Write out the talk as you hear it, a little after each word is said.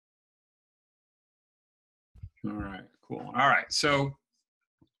All right, cool. All right, so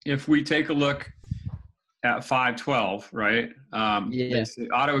if we take a look at 512, right? They Yeah. say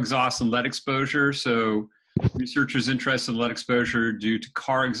auto exhaust and lead exposure. So researchers interested in lead exposure due to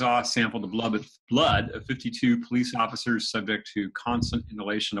car exhaust sampled the blood of 52 police officers subject to constant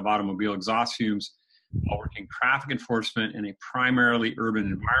inhalation of automobile exhaust fumes while working traffic enforcement in a primarily urban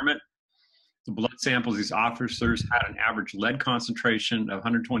environment. The blood samples these officers had an average lead concentration of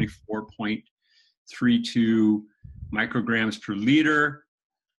 124.32 micrograms per liter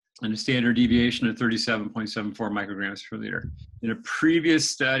and a standard deviation of 37.74 micrograms per liter. In a previous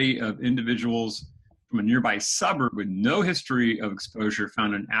study of individuals from a nearby suburb with no history of exposure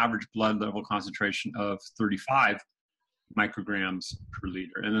found an average blood level concentration of 35 micrograms per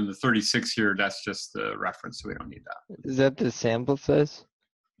liter. And then the 36 here, that's just the reference, so we don't need that. Is that the sample size?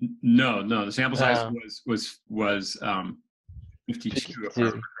 No, the sample size Oh. was 52, if I 52.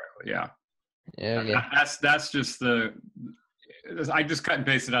 remember correctly. Yeah. Okay. That's just the, I just cut and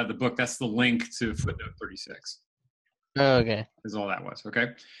pasted out of the book. That's the link to footnote 36. Oh, okay. Is all that was,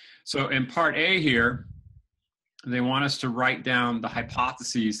 okay? So in part A here, they want us to write down the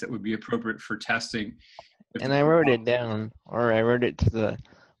hypotheses that would be appropriate for testing. And I wrote it down, or I wrote it to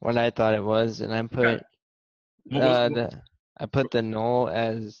what I thought it was, and I put the null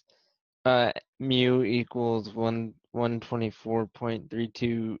as mu equals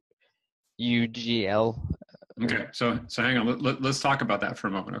 124.32 UGL. Okay, so hang on. Let's talk about that for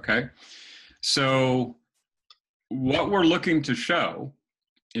a moment, okay? So what we're looking to show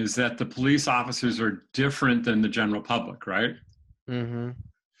is that the police officers are different than the general public, right? Mm-hmm.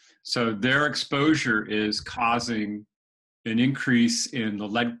 So their exposure is causing an increase in the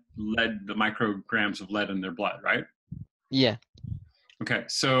the micrograms of lead in their blood, right? Yeah. Okay,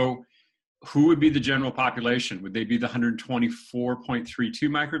 so who would be the general population? Would they be the 124.32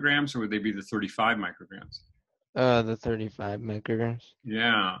 micrograms, or would they be the 35 micrograms? The 35 micrograms.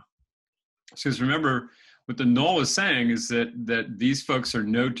 Yeah. Because remember, what the null is saying is that these folks are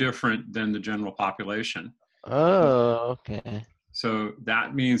no different than the general population. Oh, okay. So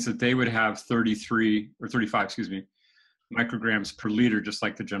that means that they would have 35, micrograms per liter, just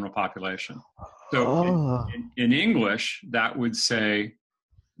like the general population. So in English, that would say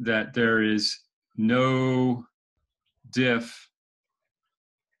that there is no diff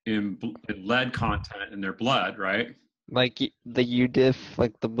in lead content in their blood, right? Like the UDiff,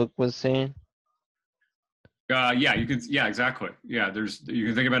 like the book was saying? Yeah, you can. Yeah, exactly. Yeah, you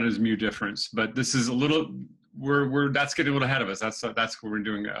can think about it as mu difference, but this is a little. That's getting a little ahead of us. That's where we're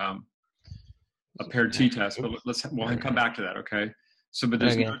doing a paired t-test. But we'll come back to that. Okay. So, but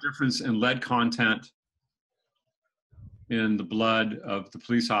there's no difference in lead content in the blood of the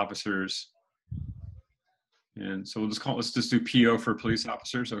police officers, and so let's just do PO for police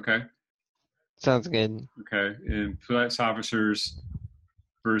officers. Okay. Sounds good. Okay, in police officers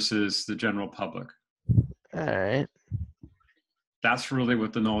versus the general public. All right. That's really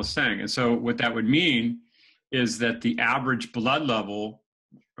what the null is saying. And so what that would mean is that the average blood level,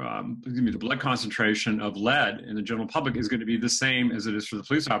 the blood concentration of lead in the general public is going to be the same as it is for the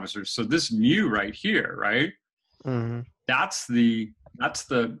police officers. So this mu right here, right? Mm-hmm. That's the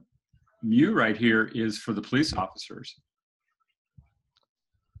mu right here is for the police officers.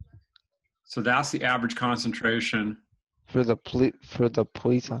 So that's the average concentration for the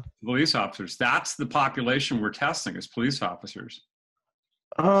police officers. That's the population we're testing as police officers.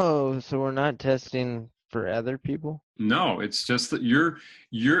 Oh, so we're not testing for other people? No, it's just that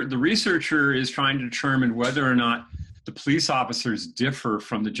the researcher is trying to determine whether or not the police officers differ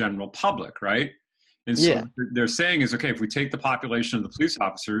from the general public, right? And so what they're saying is, okay, if we take the population of the police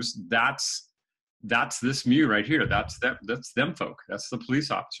officers, that's this mu right here. That's them folk. That's the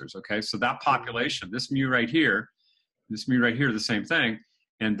police officers. Okay, so that population, this mu right here, the same thing,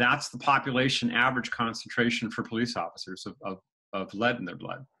 and that's the population average concentration for police officers of lead in their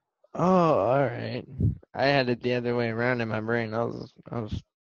blood. Oh, all right. I had it the other way around in my brain. I was.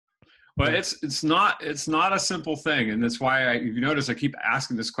 Well, it's not a simple thing, and that's why if you notice, I keep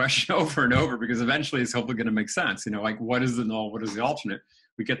asking this question over and over because eventually it's hopefully going to make sense. You know, like what is the null, what is the alternate?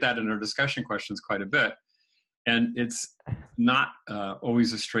 We get that in our discussion questions quite a bit, and it's not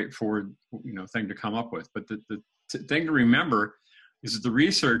always a straightforward thing to come up with. But the thing to remember is that the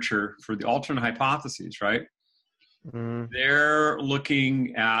researcher for the alternate hypotheses, right? They're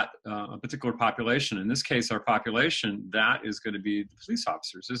looking at a particular population. In this case, our population, that is going to be the police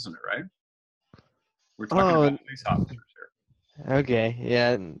officers, isn't it, right? We're talking about police officers here. Okay,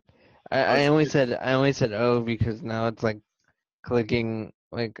 yeah. I only said oh because now it's like clicking,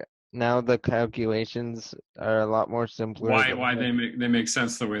 like now the calculations are a lot more simpler. Why they make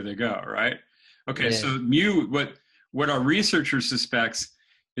sense the way they go, right? Okay, Yeah. so mu, what our researcher suspects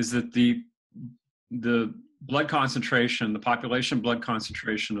is that the blood concentration, the population blood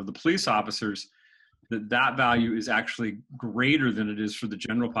concentration of the police officers, that value is actually greater than it is for the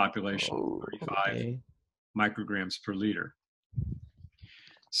general population, Oh, 35 okay. micrograms per liter.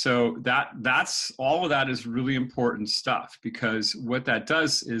 So that's all of that is really important stuff, because what that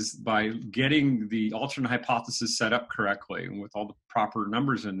does is, by getting the alternate hypothesis set up correctly and with all the proper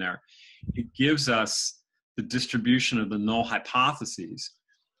numbers in there, it gives us the distribution of the null hypotheses,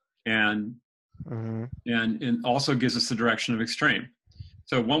 and also gives us the direction of extreme.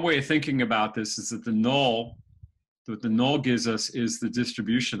 So one way of thinking about this is that what the null gives us is the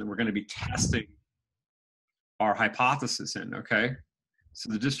distribution that we're going to be testing our hypothesis in, okay?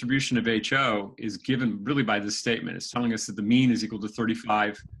 So the distribution of HO is given really by this statement. It's telling us that the mean is equal to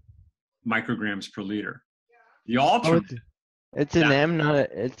 35 micrograms per liter. The alternate, it's an M,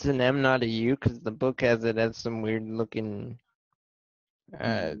 not a U, because the book has it as some weird looking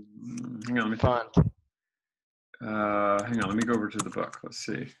hang on, font. Hang on, let me go over to the book. Let's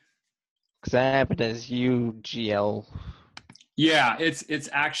see. Because I have it as UGL. Yeah, it's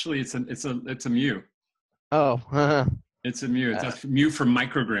actually a mu. Oh. It's a mu. It's mu for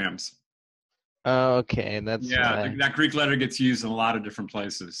micrograms. Oh, okay, that's that Greek letter gets used in a lot of different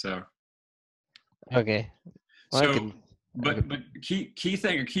places. So okay. Well, but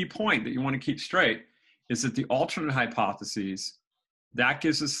key point that you want to keep straight is that the alternate hypotheses, that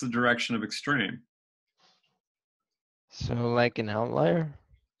gives us the direction of extreme. So like an outlier?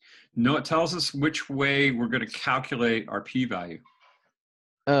 No, it tells us which way we're going to calculate our p-value.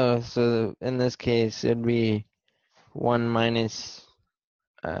 Oh, so in this case it'd be 1 minus.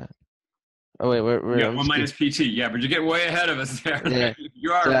 Oh wait, we're 1 minus PT. Yeah, but you're getting way ahead of us there. Yeah.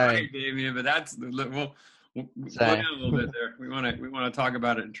 You are Sorry. right, Damien. But we'll slow down a little bit there. We want to talk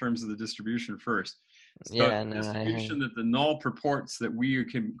about it in terms of the distribution first. So yeah, the distribution that the null purports that we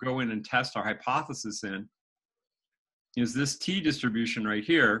can go in and test our hypothesis in is this T distribution right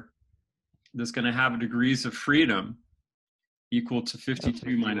here. That's going to have degrees of freedom equal to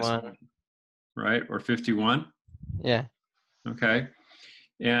 52 minus 1, right? Or 51. Yeah. Okay.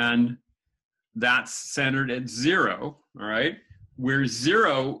 And that's centered at 0, all right? Where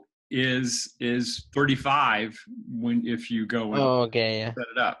 0 is 35 if you go and set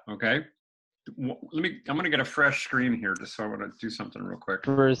it up, okay? I'm going to get a fresh screen here just so I want to do something real quick.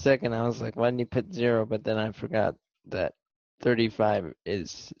 For a second, I was like, why didn't you put 0? But then I forgot that 35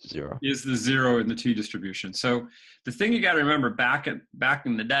 is 0. Is the 0 in the T distribution. So the thing you got to remember back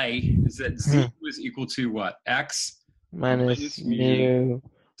in the day is that Z was equal to what? X minus mu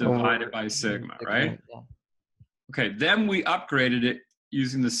divided by sigma, right? Yeah. Okay, then we upgraded it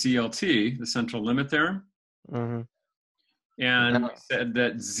using the CLT, the central limit theorem. Mm-hmm. And we said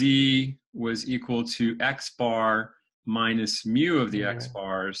that Z was equal to X bar minus mu of the X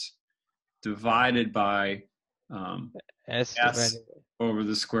bars divided by S over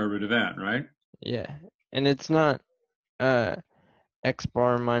the square root of N, right? Yeah, and it's not X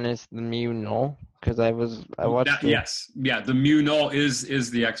bar minus the mu null, because I watched it. Yes, yeah, the mu null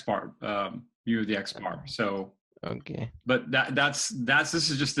is the X bar, mu of the X bar. So okay, but this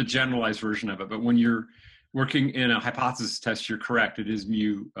is just the generalized version of it. But when you're working in a hypothesis test, you're correct. It is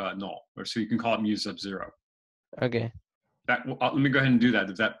mu null, or so you can call it mu sub 0. Okay. Let me go ahead and do that.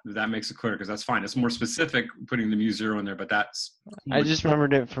 If that makes it clear, because that's fine. It's more specific putting the mu 0 in there, but that's. I just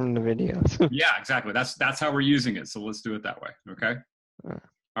remembered it from the videos. Yeah, exactly. That's how we're using it. So let's do it that way. Okay.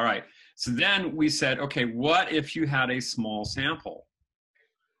 All right. So then we said, okay, what if you had a small sample?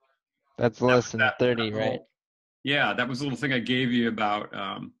 That's less than 30, right? Yeah, that was a little thing I gave you about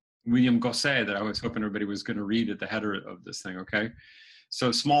William Gosset that I was hoping everybody was going to read at the header of this thing. Okay.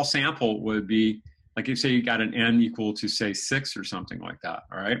 So small sample would be, like you say you got an N equal to say 6 or something like that,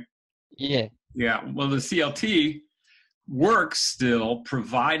 all right? Yeah. Yeah, well the CLT works still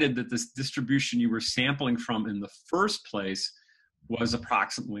provided that this distribution you were sampling from in the first place was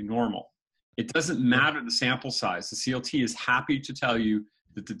approximately normal. It doesn't matter the sample size. The CLT is happy to tell you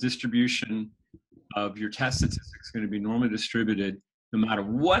that the distribution of your test statistics is going to be normally distributed no matter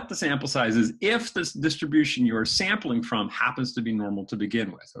what the sample size is, if this distribution you're sampling from happens to be normal to begin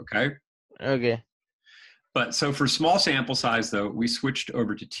with, okay? Okay. But so for small sample size, though, we switched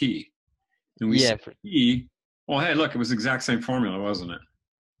over to T. And we said T, well, hey, look, it was the exact same formula, wasn't it?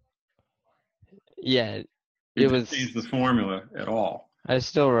 Yeah. It didn't change the formula at all. I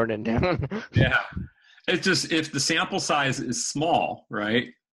still wrote it down. Yeah. It's just if the sample size is small, right?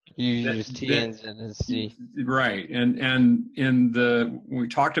 You use T instead of C. Right. And when we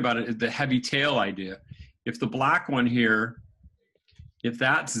talked about it, the heavy tail idea. If the black one here if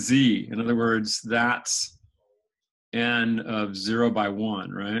that's Z, in other words, that's N of 0 by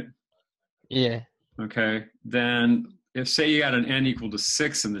 1, right? Yeah. Okay, then if say you got an N equal to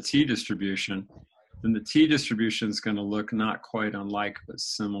 6 in the T distribution, then the T distribution is going to look not quite unlike, but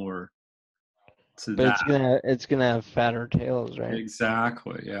similar to But that. it's gonna have fatter tails, right?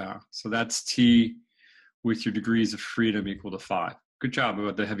 Exactly, yeah. So that's T with your degrees of freedom equal to 5. Good job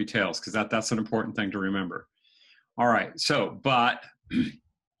about the heavy tails, because that's an important thing to remember. All right, so, but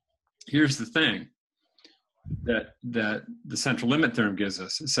here's the thing that the central limit theorem gives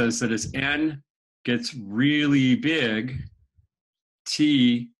us. It says that as N gets really big,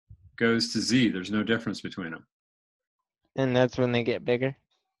 T goes to Z. There's no difference between them. And that's when they get bigger.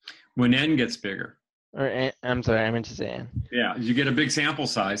 When N gets bigger. Or I'm sorry, I meant to say N. Yeah, you get a big sample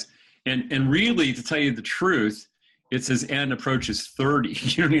size. And really, to tell you the truth, it's as N approaches 30.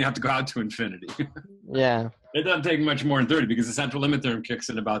 You don't even have to go out to infinity. Yeah. It doesn't take much more than 30 because the central limit theorem kicks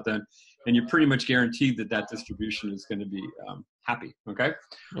in about then, and you're pretty much guaranteed that that distribution is going to be happy. Okay.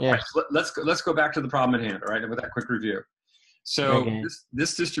 Yeah. All right, so let's go back to the problem at hand. All right, with that quick review. So Okay.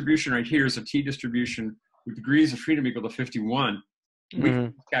 this distribution right here is a T distribution with degrees of freedom equal to 51. We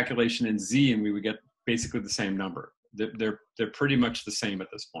can calculation in Z, and we would get basically the same number. They're pretty much the same at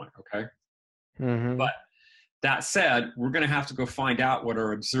this point. Okay. Mm-hmm. But that said, we're going to have to go find out what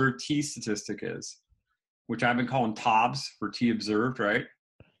our observed T statistic is, which I've been calling TOBS for T observed, right?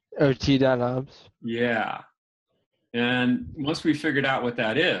 Oh, T dot obs. Yeah. And once we figured out what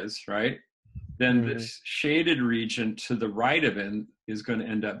that is, right, then this shaded region to the right of it is going to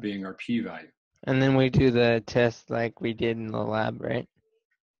end up being our p-value. And then we do the test like we did in the lab, right?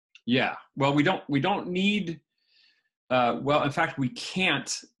 Yeah. Well, we don't need. Well, in fact, we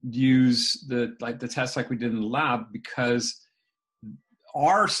can't use the test like we did in the lab because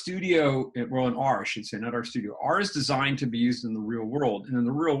our studio, well, in R, I should say, not our studio. R is designed to be used in the real world, and in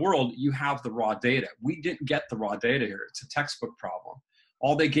the real world, you have the raw data. We didn't get the raw data here. It's a textbook problem.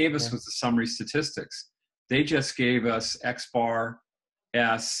 All they gave us was the summary statistics. They just gave us X bar,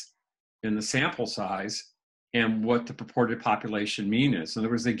 S, and the sample size, and what the purported population mean is. In other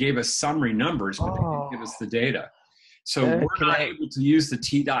words, they gave us summary numbers, but they didn't give us the data. So we're not able to use the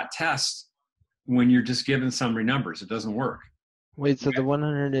T-dot test when you're just given summary numbers. It doesn't work. Wait, so the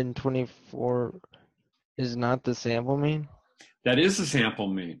 124 is not the sample mean? That is the sample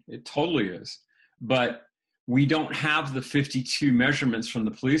mean. It totally is. But we don't have the 52 measurements from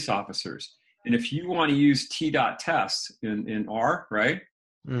the police officers. And if you want to use T-dot test in R, right?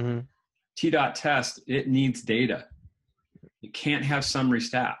 Mm-hmm. T-dot test, it needs data. It can't have summary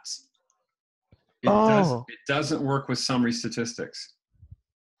stats. It doesn't work with summary statistics.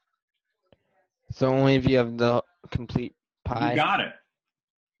 So only if you have the complete pie. You got it.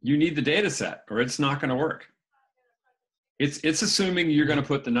 You need the data set or it's not going to work. It's assuming you're going to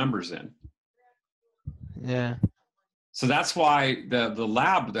put the numbers in. Yeah. So that's why the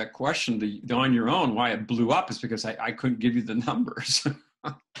lab, that question, on your own, why it blew up is because I couldn't give you the numbers.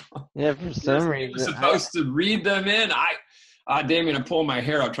 Yeah, for some reason. You're supposed to read them in. Damien, I'm pulling my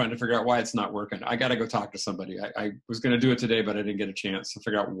hair out trying to figure out why it's not working. I got to go talk to somebody. I was going to do it today, but I didn't get a chance to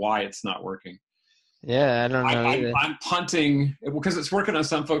figure out why it's not working. Yeah, I don't know either. I'm punting because it's working on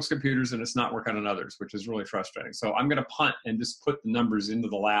some folks' computers and it's not working on others, which is really frustrating. So I'm going to punt and just put the numbers into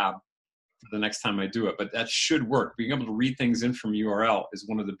the lab for the next time I do it. But that should work. Being able to read things in from URL is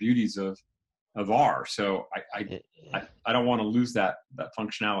one of the beauties of R. So I don't want to lose that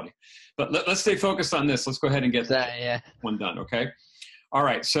functionality. But let's stay focused on this. Let's go ahead and get that one done, okay? All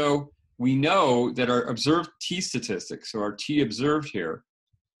right, so we know that our observed T statistics, so our T observed here,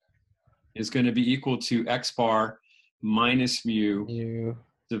 is going to be equal to X bar minus mu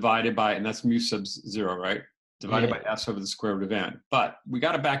divided by, and that's mu sub 0, right? Divided by S over the square root of N. But we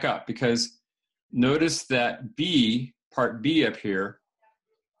got to back up because notice that B, part B up here,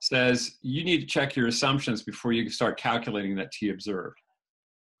 says you need to check your assumptions before you start calculating that T observed.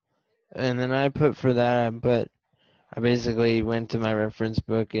 And then I put for that, but I basically went to my reference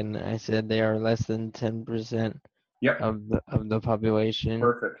book and I said they are less than 10% of the population.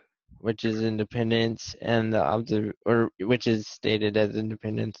 Perfect. Which is independence, and which is stated as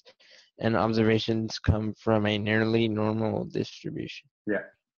independence, and observations come from a nearly normal distribution. Yeah.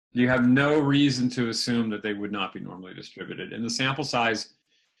 You have no reason to assume that they would not be normally distributed. And the sample size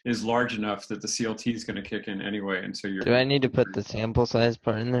is large enough that the CLT is going to kick in anyway. And so Do I need to put the sample size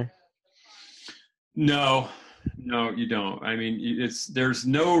part in there? No, you don't. I mean, there's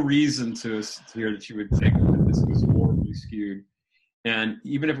no reason to hear that you would think that this was horribly skewed. And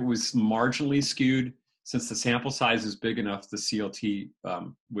even if it was marginally skewed, since the sample size is big enough, the CLT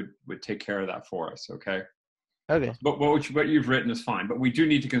would take care of that for us, okay? Okay. But what you've written is fine, but we do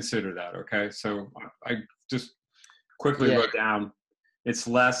need to consider that, okay? So I just quickly wrote down, it's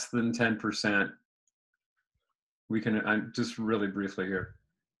less than 10%. We can, I'm just really briefly here,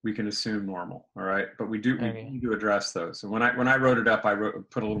 we can assume normal, all right? But we need to address those. So when I wrote it up,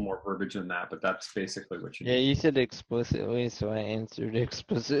 put a little more verbiage in that, but that's basically what you need. Yeah, you said explicitly, so I answered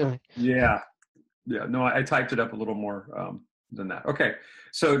explicitly. Yeah. No, I typed it up a little more than that. Okay,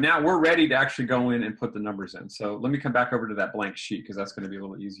 so now we're ready to actually go in and put the numbers in. So let me come back over to that blank sheet because that's going to be a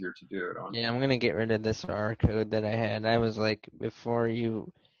little easier to do it on. Yeah, I'm going to get rid of this R code that I had. I was like, before you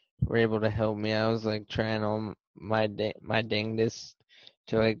were able to help me, I was like trying on my dangest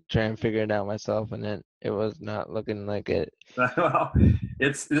to like try and figure it out myself, and it was not looking like it. Well,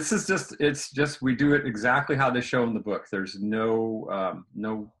 it's just we do it exactly how they show in the book. There's no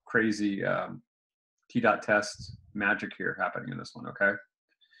crazy T-dot test magic here happening in this one, okay?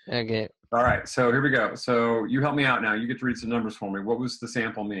 Okay. All right, so here we go. So you help me out now. You get to read some numbers for me. What was the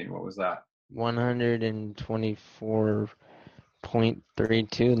sample mean? What was that?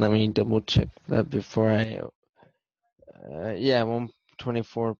 124.32. Let me double check that before I.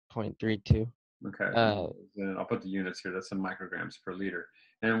 124.32. Okay. Then I'll put the units here. That's in micrograms per liter.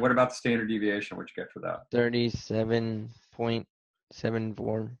 And what about the standard deviation? What'd you get for that?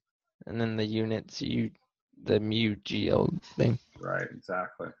 37.74. And then the units, the mu GL thing. Right,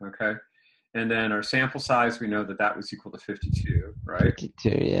 exactly. Okay. And then our sample size, we know that was equal to 52, right? 52,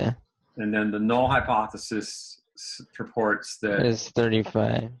 yeah. And then the null hypothesis purports that it's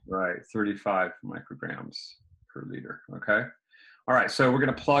 35. Right, 35 micrograms per liter. Okay. All right, so we're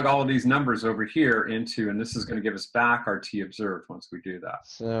going to plug all of these numbers over here into, and this is going to give us back our T observed once we do that.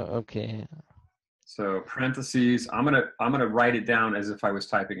 So okay. So parentheses, I'm gonna write it down as if I was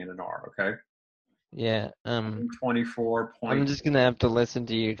typing in an R, okay? Yeah. 24. I'm just gonna have to listen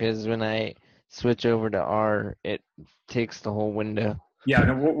to you because when I switch over to R, it takes the whole window. Yeah,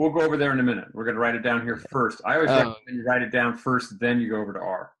 no, we'll go over there in a minute. We're gonna write it down here first. I always recommend you write it down first, then you go over to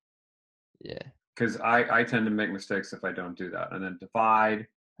R. Yeah. Because I tend to make mistakes if I don't do that. And then divide.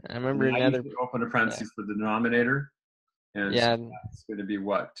 I remember another. Open a parentheses for the denominator. And yeah. So that's going to be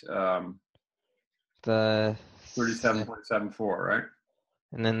what? The 37.74, right?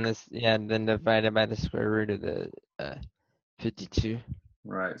 And then this, then divided by the square root of the 52.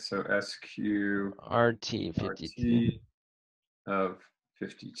 Right. So SQ RT 52 of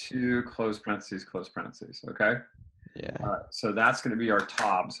 52, close parentheses, okay? Yeah. All right, so that's going to be our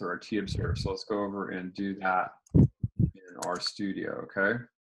TOBS, or our T observed. So let's go over and do that in RStudio, okay?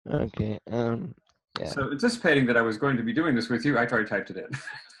 Okay. Yeah. So anticipating that I was going to be doing this with you, I already typed it in.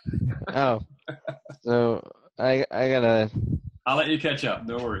 Oh. So I gotta. I'll let you catch up.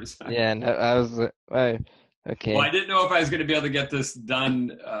 No worries. Yeah. No, I was. Okay. Well, I didn't know if I was going to be able to get this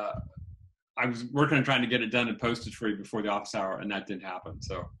done. I was working on trying to get it done and posted for you before the office hour, and that didn't happen.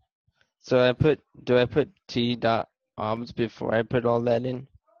 So do I put T.obs before I put all that in?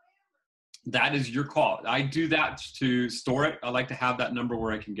 That is your call. I do that to store it. I like to have that number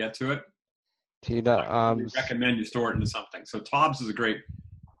where I can get to it. T.obs. I recommend you store it into something. So TOBS is a great.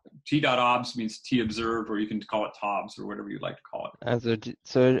 T.obs means T observed, or you can call it TOBS or whatever you'd like to call it.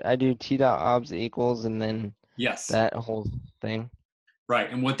 So I do T.obs equals and then yes, that whole thing.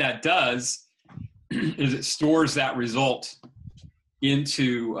 Right, and what that does is it stores that result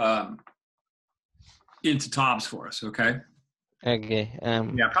into TOBS for us. Okay. Okay.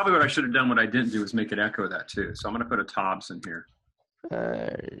 Yeah, probably what I should have done, what I didn't do, is make it echo that too. So I'm going to put a TOBS in here.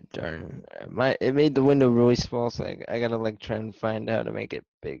 Darn. It made the window really small, so I gotta like try and find how to make it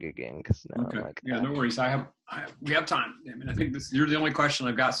big again. Because now okay. I'm like, yeah, no worries. We have time. I mean, I think you're the only question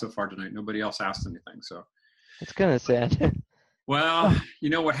I've got so far tonight. Nobody else asked anything, so it's kind of sad. Well,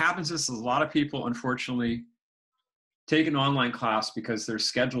 what happens is a lot of people, unfortunately, take an online class because their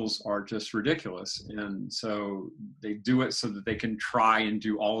schedules are just ridiculous, and so they do it so that they can try and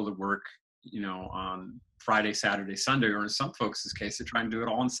do all of the work, on Friday, Saturday, Sunday, or in some folks' case, they try and do it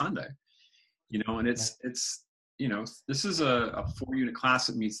all on Sunday. And it's this is a 4-unit class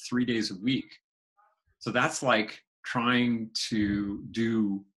that meets 3 days a week. So that's like trying to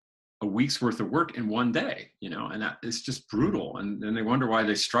do a week's worth of work in one day, and that is just brutal. And then they wonder why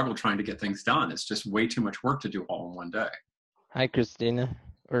they struggle trying to get things done. It's just way too much work to do all in one day. Hi, Christina.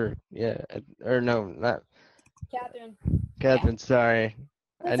 No, not Catherine. Catherine, yeah. Sorry.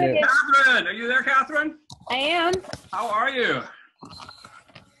 Okay. Catherine, are you there, Catherine? I am. How are you?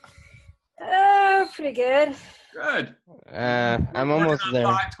 Pretty good. Good. I'm almost there.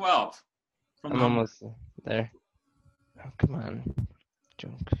 512. I'm almost there. Oh, come on.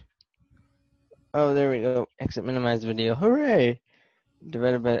 Junk. Oh, there we go. Exit minimize video. Hooray!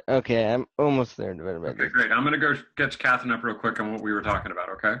 Divided by, okay, I'm almost there. Divided by Okay, distance. great. I'm going to go get Catherine up real quick on what we were talking about,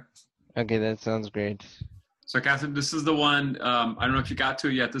 okay? Okay, that sounds great. So, Catherine, this is the one, I don't know if you got to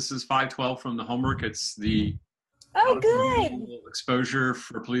it yet. This is 512 from the homework. It's the Oh, good. exposure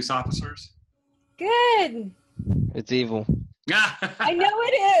for police officers. Good. It's evil. I know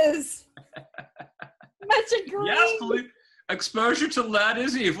it is. Much agreed. Yes, police exposure to lead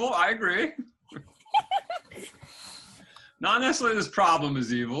is evil. I agree. Not necessarily this problem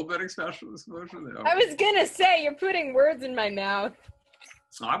is evil, but especially exposure. I was gonna say you're putting words in my mouth.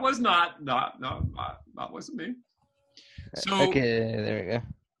 I was not. That wasn't me. So Okay, there we go.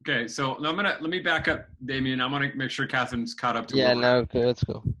 okay, so now let me back up, Damien. I want to make sure Catherine's caught up to. Yeah, no, okay, let's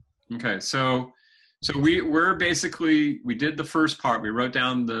go. Okay, so we're basically we did the first part. We wrote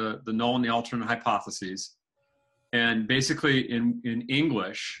down the null and the alternate hypotheses, and basically in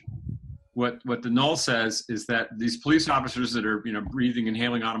English, what the null says is that these police officers that are breathing,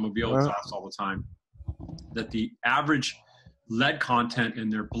 inhaling automobile exhaust all the time, that the average lead content in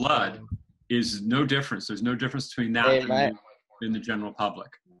their blood is no difference. There's no difference between that and in the general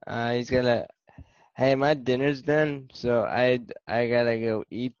public. He's gonna. Hey, my dinner's done, so I gotta go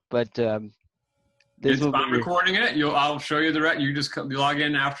eat. But this will I'm be recording it. I'll show you the You just log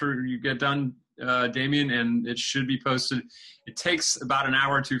in after you get done, Damien, and it should be posted. It takes about an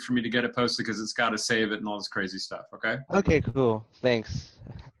hour or two for me to get it posted because it's got to save it and all this crazy stuff. Okay. Okay, cool. Thanks.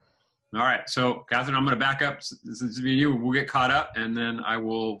 All right. So, Catherine, I'm going to back up. This is me and you. We'll get caught up, and then I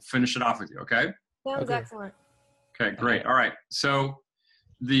will finish it off with you. Okay. Sounds Okay. excellent. Okay. Great. All right. So,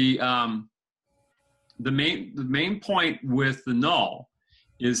 the main point with the null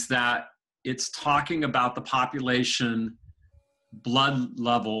is that it's talking about the population blood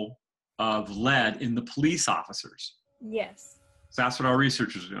level of lead in the police officers. Yes. So that's what our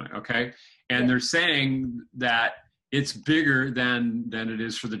researchers are doing, okay? And they're saying that it's bigger than it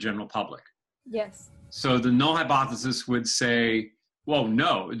is for the general public. Yes. So the null hypothesis would say, well,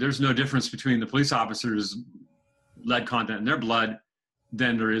 no, there's no difference between the police officers' lead content in their blood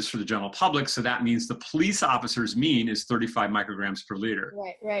than there is for the general public. So that means the police officer's mean is 35 micrograms per liter.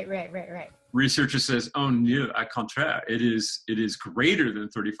 Right. Researcher says, oh, no, au contraire, it is greater than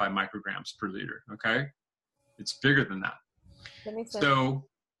 35 micrograms per liter, okay? It's bigger than that. That makes sense. So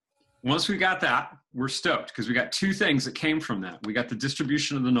once we got that, we're stoked because we got two things that came from that. We got the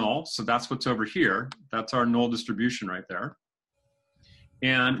distribution of the null, so that's what's over here. That's our null distribution right there.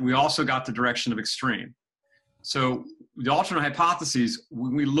 And we also got the direction of extreme. So the alternate hypotheses,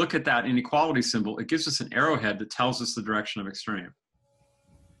 when we look at that inequality symbol, it gives us an arrowhead that tells us the direction of extreme.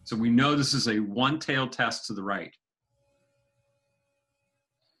 So we know this is a one-tailed test to the right.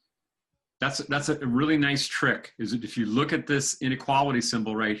 That's a really nice trick, is that if you look at this inequality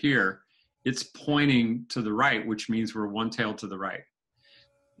symbol right here, it's pointing to the right, which means we're one-tailed to the right.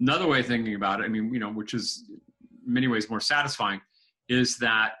 Another way of thinking about it, which is in many ways more satisfying, is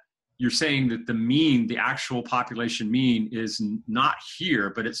that you're saying that the mean, the actual population mean, is not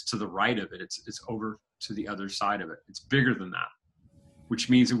here, but it's to the right of it. It's over to the other side of it. It's bigger than that, which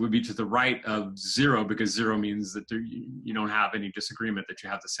means it would be to the right of 0, because 0 means that you don't have any disagreement that you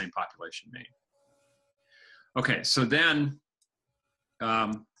have the same population mean. Okay, so then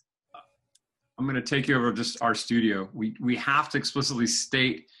I'm going to take you over just our studio. We have to explicitly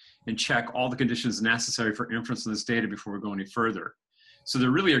state and check all the conditions necessary for inference in this data before we go any further. So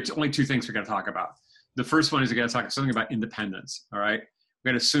there really are only two things we got to talk about. The first one is we got to talk something about independence. All right, we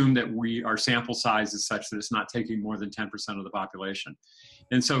got to assume that our sample size is such that it's not taking more than 10% of the population.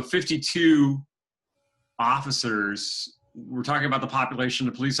 And so 52 officers, we're talking about the population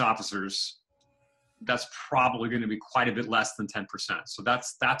of police officers, that's probably going to be quite a bit less than 10%. So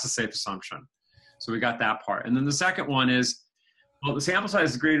that's a safe assumption. So we got that part. And then the second one is, well, the sample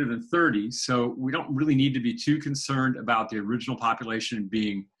size is greater than 30, so we don't really need to be too concerned about the original population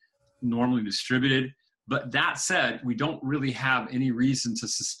being normally distributed. But that said, we don't really have any reason to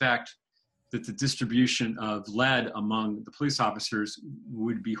suspect that the distribution of lead among the police officers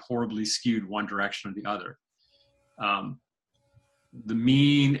would be horribly skewed one direction or the other. The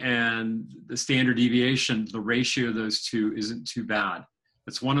mean and the standard deviation, the ratio of those two isn't too bad.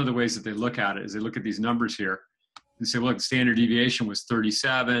 That's one of the ways that they look at it, is they look at these numbers here and say, look, the standard deviation was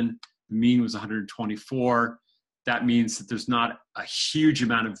 37, the mean was 124. That means that there's not a huge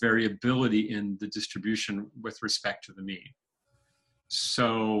amount of variability in the distribution with respect to the mean.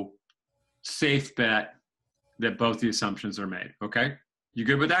 So safe bet that both the assumptions are made. Okay, you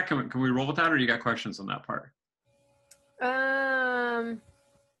good with that? Can we roll with that, or you got questions on that part?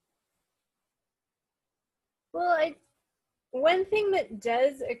 Well, one thing that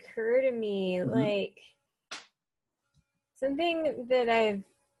does occur to me, like, something that I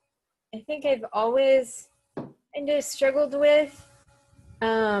think I've always kind of struggled with.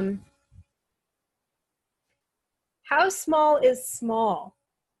 How small is small?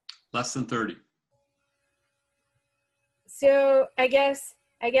 Less than 30. So I guess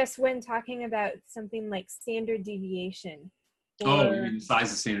when talking about something like standard deviation, Oh, you mean the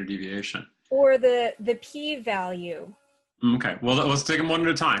size of standard deviation. or the p-value. Okay, well, let's take them one at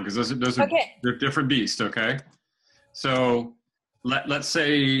a time, because those are Okay. they're different beasts, okay? So let's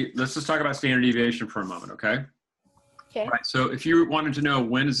just talk about standard deviation for a moment, okay? Okay. All right, so if you wanted to know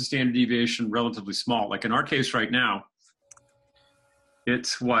when is the standard deviation relatively small, like in our case right now,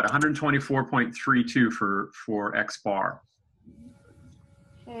 it's what, 124.32 for X bar,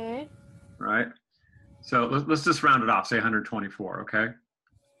 Okay. right? So let's just round it off, say 124, okay?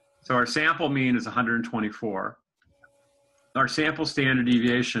 So our sample mean is 124. Our sample standard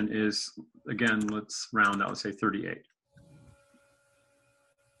deviation is, again, let's round out, let's say 38.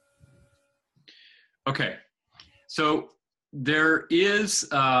 Okay, so there is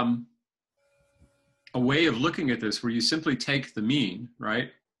a way of looking at this where you simply take the mean, right?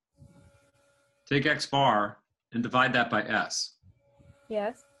 Take X bar and divide that by S.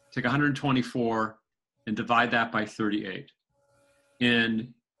 Yes. Take 124 and divide that by 38.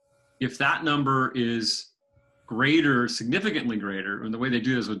 And if that number is greater, significantly greater, and the way they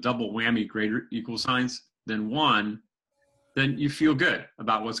do this with double whammy greater equal signs than 1, then you feel good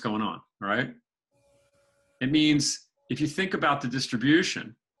about what's going on, all right? It means if you think about the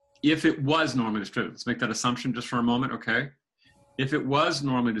distribution, if it was normally distributed, let's make that assumption just for a moment, okay? If it was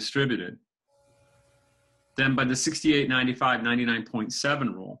normally distributed, then by the 68, 95,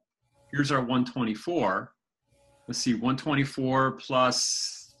 99.7 rule, here's our 124. Let's see, 124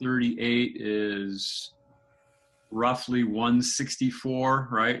 plus 38 is roughly 164,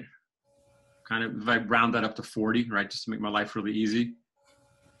 right? Kind of, if I round that up to 40, right, just to make my life really easy.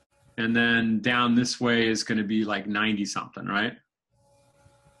 And then down this way is going to be like 90 something, right?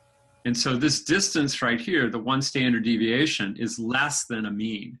 And so this distance right here, the one standard deviation, is less than a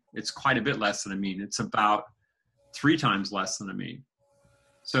mean. It's quite a bit less than a mean. It's about 3 times less than a mean.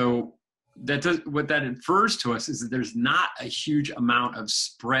 So what that infers to us is that there's not a huge amount of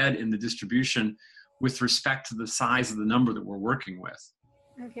spread in the distribution with respect to the size of the number that we're working with.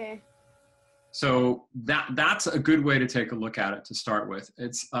 Okay. So that's a good way to take a look at it to start with.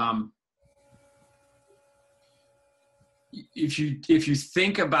 It's if you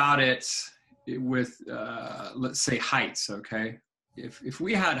think about it with let's say heights, okay? If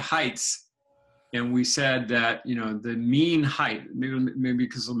we had heights and we said that, you know, the mean height, maybe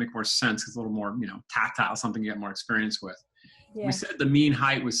because it'll make more sense, because it's a little more, you know, tactile, something you get more experience with. Yeah. We said the mean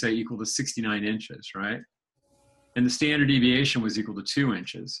height was, say, equal to 69 inches, right? And the standard deviation was equal to 2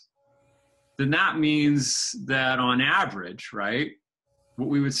 inches. Then that means that on average, right, what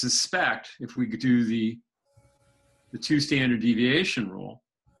we would suspect if we could do the 2 standard deviation rule,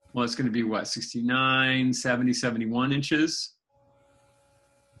 well, it's going to be what, 69, 70, 71 inches.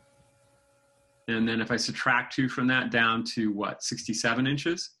 And then if I subtract 2 from that, down to what, 67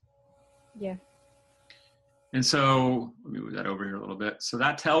 inches? Yeah. And so let me move that over here a little bit. So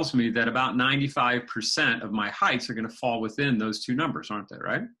that tells me that about 95% of my heights are going to fall within those 2 numbers, aren't they,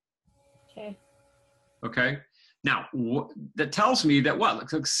 right? Okay. Okay. Now, that tells me that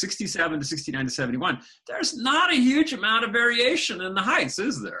what, like 67 to 69 to 71, there's not a huge amount of variation in the heights,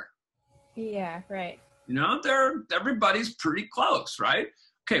 is there? Yeah, right. You know, everybody's pretty close, right?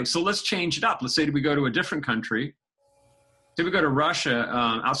 Okay, so let's change it up. Let's say we go to a different country. Say we go to Russia,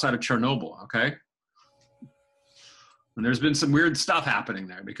 outside of Chernobyl, okay? And there's been some weird stuff happening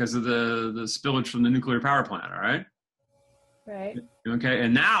there because of the spillage from the nuclear power plant, all right? Right. Okay,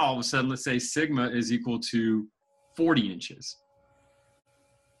 and now all of a sudden, let's say sigma is equal to 40 inches,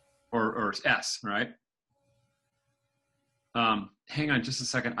 or S, right? Hang on just a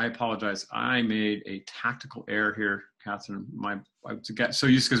second. I apologize. I made a tactical error here, Catherine. I got so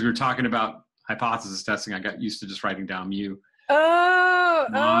used, because we were talking about hypothesis testing, I got used to just writing down mu. Oh,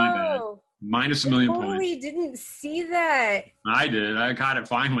 My bad. oh. Minus a million Totally points. didn't see that. I did. I caught it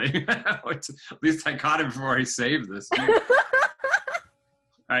finally. At least I caught it before I saved this. All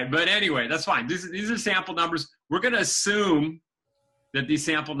right, but anyway, that's fine. These are sample numbers. We're going to assume that these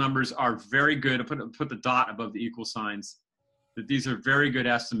sample numbers are very good. I'll put the dot above the equal signs. That these are very good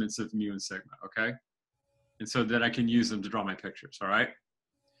estimates of mu and sigma, okay? And so that I can use them to draw my pictures, all right?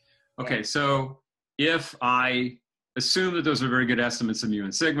 Okay, Yeah. so if I assume that those are very good estimates of mu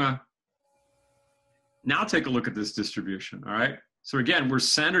and sigma, now take a look at this distribution, all right? So again, we're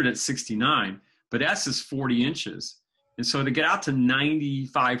centered at 69, but S is 40 inches. And so to get out to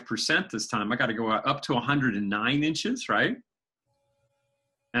 95% this time, I got to go up to 109 inches, right?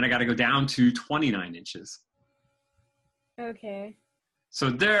 And I got to go down to 29 inches. Okay.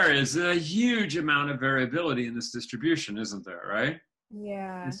 So there is a huge amount of variability in this distribution, isn't there, right?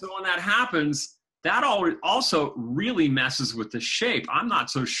 Yeah. And so when that happens, that also really messes with the shape. I'm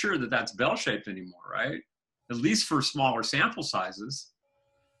not so sure that that's bell-shaped anymore, right? At least for smaller sample sizes,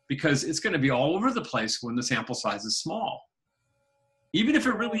 because it's going to be all over the place when the sample size is small. Even if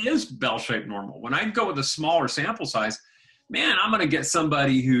it really is bell-shaped normal. When I go with a smaller sample size, man, I'm going to get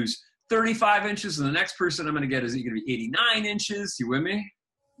somebody who's 35 inches, and the next person I'm going to get is going to be 89 inches. You with me?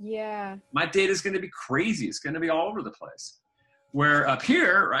 Yeah. My data is going to be crazy. It's going to be all over the place. Where up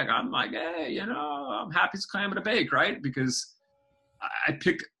here, right, I'm like, hey, you know, I'm happy as clam in a bake, right? Because I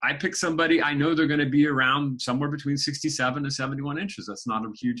pick somebody, I know they're going to be around somewhere between 67 to 71 inches. That's not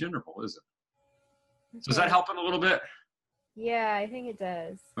a huge interval, is it? Okay. So is that helping a little bit? Yeah, I think it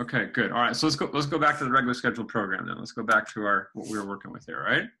does. Okay, good. All right, so let's go back to the regular scheduled program then. Let's go back to what we were working with here,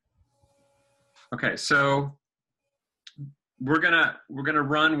 right? Okay, so we're gonna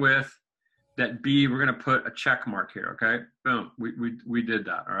run with that B. We're gonna put a check mark here. Okay, boom. We did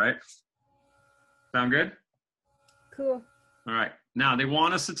that. All right. Sound good? Cool. All right. Now they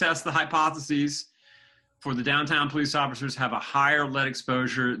want us to test the hypotheses for the downtown police officers have a higher lead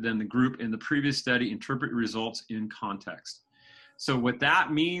exposure than the group in the previous study. Interpret results in context. So what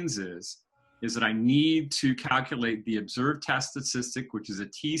that means is that I need to calculate the observed test statistic, which is a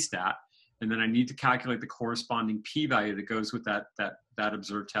t-stat, and then I need to calculate the corresponding p-value that goes with that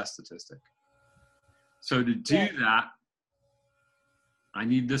observed test statistic. So to do that, I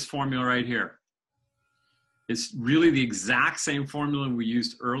need this formula right here. It's really the exact same formula we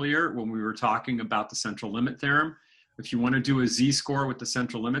used earlier when we were talking about the central limit theorem. If you want to do a z-score with the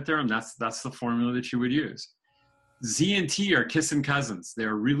central limit theorem, that's the formula that you would use. Z and T are kissing cousins.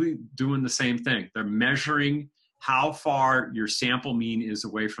 They're really doing the same thing. They're measuring how far your sample mean is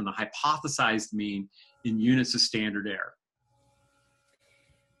away from the hypothesized mean in units of standard error.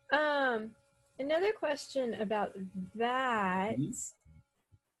 Another question about that. Mm-hmm.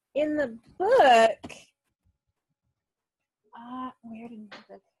 In the book, where did the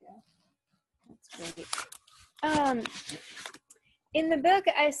book go? That's great. In the book,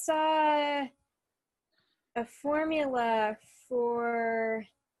 I saw a formula for.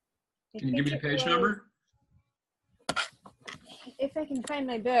 Can you give me the page number? If I can find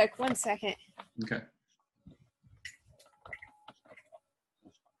my book, 1 second. Okay.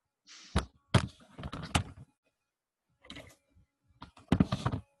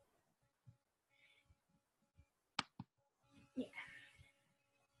 Yeah.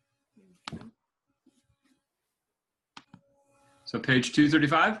 So page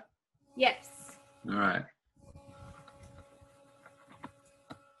 235? Yes. All right.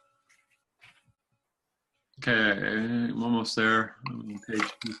 Okay, I'm almost there. Page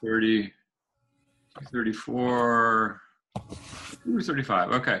 230, 234,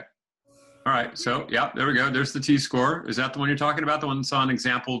 235. Okay. All right. So, yeah, there we go. There's the t-score. Is that the one you're talking about? The one that's on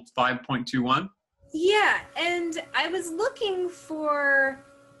example 5.21? Yeah, and I was looking for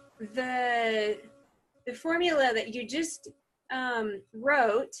the formula that you just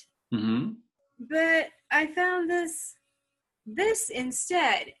wrote, but I found this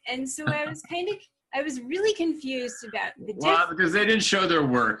instead, and so I was really confused about the difference. Well, because they didn't show their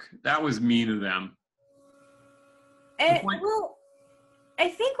work. That was mean of them. Well, I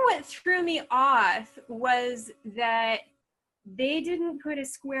think what threw me off was that they didn't put a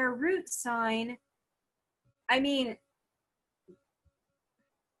square root sign. I mean,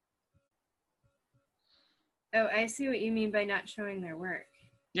 oh, I see what you mean by not showing their work.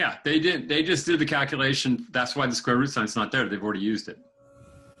 Yeah, they did. They just did the calculation. That's why the square root sign's not there. They've already used it.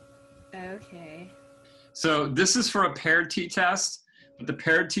 Okay. So this is for a paired t-test, but the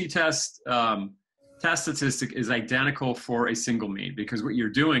paired t-test test statistic is identical for a single mean, because what you're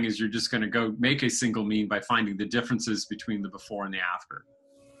doing is you're just going to go make a single mean by finding the differences between the before and the after.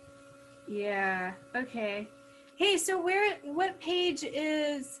 Yeah. Okay. Hey, so what page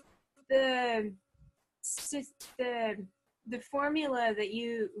is the formula that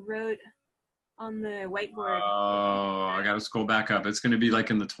you wrote on the whiteboard? Oh, I got to scroll back up. It's going to be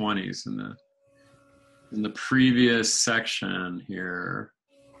like in the 20s in the previous section here,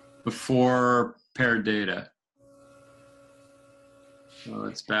 before paired data. So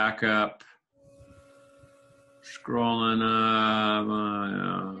let's back up. Scrolling up.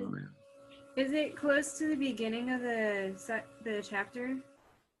 Is it close to the beginning of the chapter?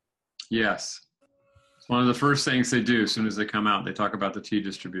 Yes. It's one of the first things they do as soon as they come out. They talk about the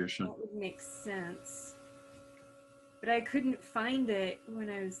t-distribution. That would make sense. but I couldn't find it when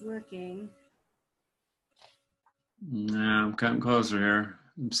I was looking. Yeah, I'm cutting closer here.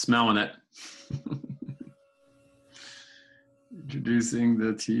 I'm smelling it. Introducing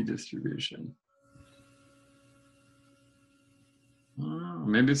the T distribution. Oh,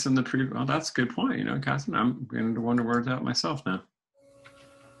 maybe it's in the pre. Oh, that's a good point. You know, Catherine, I'm beginning to wonder where it's at myself now.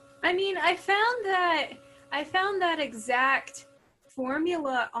 I mean, I found that exact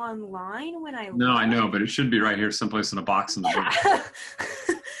formula online when I No, I know, but it should be right here, someplace in a box in the book.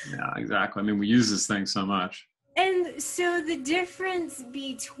 Yeah, exactly. I mean, we use this thing so much. And so the difference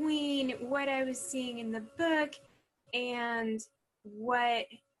between what I was seeing in the book and what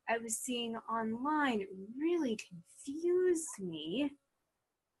I was seeing online really confused me.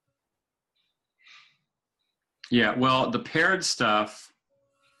 Yeah, well, the paired stuff.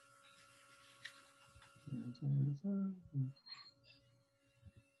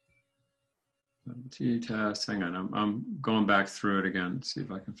 T-test, hang on, I'm going back through it again, see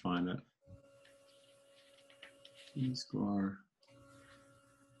if I can find it. T-score.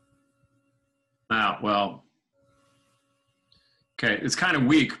 Ah, well, okay, it's kind of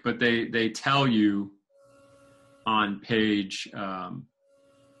weak, but they tell you on page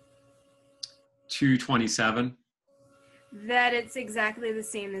 227. That it's exactly the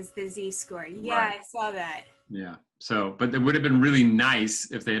same as the Z-score. Yeah, Right. I saw that. Yeah, so, but it would have been really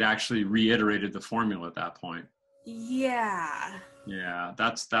nice if they had actually reiterated the formula at that point. Yeah. Yeah,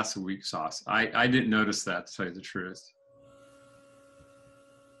 that's a weak sauce. I didn't notice that, to tell you the truth.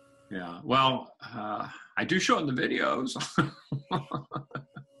 Yeah, well, I do show it in the videos.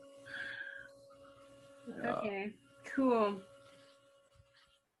 Okay, cool.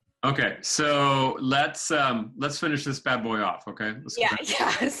 Okay, so let's finish this bad boy off. Okay. Yeah.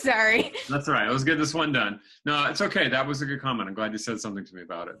 Sorry. That's all right. Let's get this one done. No, it's okay. That was a good comment. I'm glad you said something to me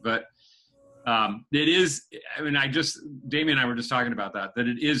about it. But it is. I mean, Damien and I were just talking about that. That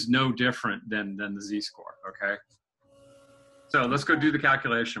it is no different than the Z-score. Okay. So let's go do the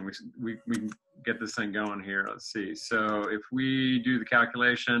calculation. We can get this thing going here. Let's see. So if we do the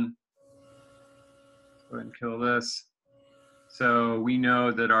calculation, let's go ahead and kill this. So we know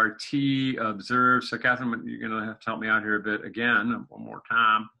that our T observed, so Catherine, you're gonna have to help me out here a bit again, one more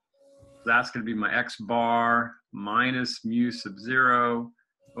time. That's gonna be my X bar minus mu sub 0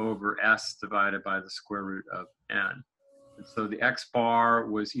 over S divided by the square root of N. And so the X bar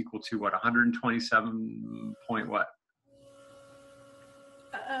was equal to what, 127 point what?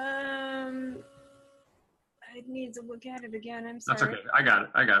 I need to look at it again. I'm sorry. That's okay, I got it.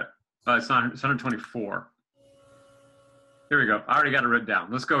 It's 124. Here we go. I already got it written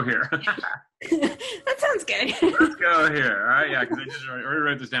down. Let's go here. That sounds good. Let's go here. All right, yeah, because I just already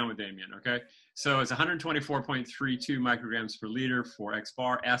wrote this down with Damien, okay? So it's 124.32 micrograms per liter for X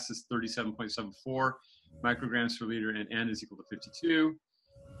bar. S is 37.74 micrograms per liter, and N is equal to 52.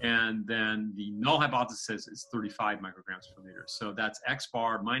 And then the null hypothesis is 35 micrograms per liter. So that's X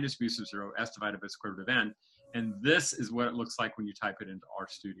bar minus mu sub 0, S divided by the square root of N. And this is what it looks like when you type it into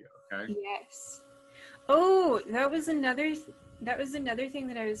RStudio, okay? Yes. Oh, that was another thing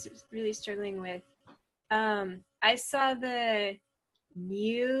that I was really struggling with. I saw the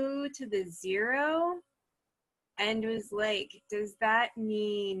mu to the 0 and was like, does that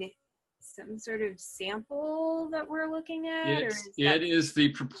mean some sort of sample that we're looking at? It is the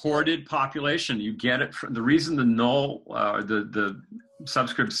purported population. You get it from the reason the null, the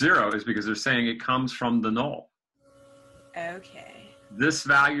subscript 0 is because they're saying it comes from the null. Okay. This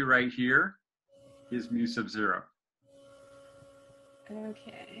value right here is mu sub 0.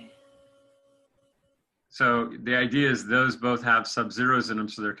 Okay. So the idea is those both have sub zeros in them,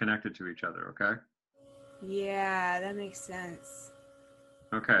 so they're connected to each other, okay? Yeah, that makes sense.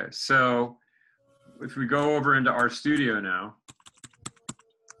 Okay, so if we go over into RStudio now,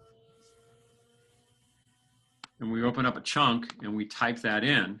 and we open up a chunk and we type that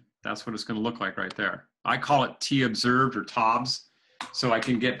in, that's what it's going to look like right there. I call it T observed or TOBS, so I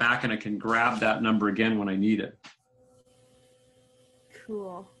can get back and I can grab that number again when I need it.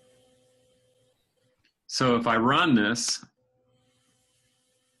 Cool. So if I run this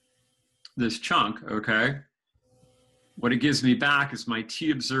chunk, okay, what it gives me back is my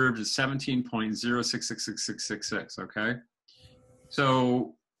T observed is 17.0666666, okay?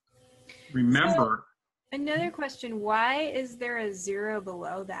 So remember. Another question, why is there a 0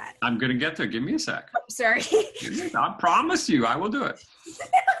 below that? I'm going to get there. Give me a sec. Oh, sorry. I promise you, I will do it.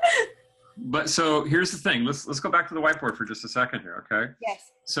 But so here's the thing. Let's go back to the whiteboard for just a second here, okay?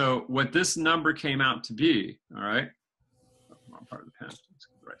 Yes. So what this number came out to be, all right? Wrong part of the pen. Let's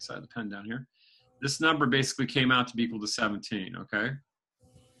go to the right side of the pen down here. This number basically came out to be equal to 17, okay?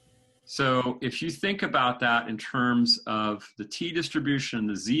 So if you think about that in terms of the t distribution,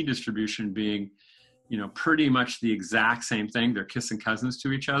 the z distribution being, you know, pretty much the exact same thing, they're kissing cousins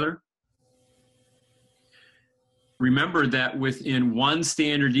to each other. Remember that within one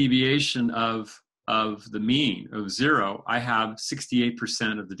standard deviation of the mean of 0, I have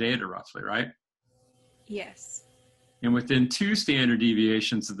 68% of the data roughly, right? Yes. And within 2 standard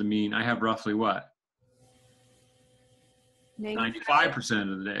deviations of the mean, I have roughly what?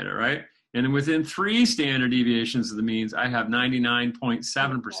 95% of the data, right? And then within 3 standard deviations of the means, I have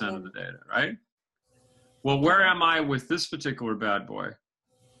 99.7% of the data, right? Well, where am I with this particular bad boy?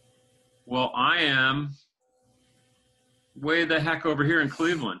 Well, I am way the heck over here in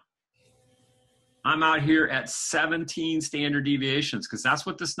Cleveland. I'm out here at 17 standard deviations, because that's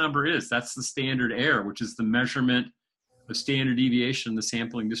what this number is. That's the standard error, which is the measurement of standard deviation, the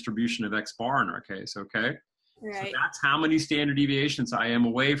sampling distribution of X bar in our case, okay? Right. So that's how many standard deviations I am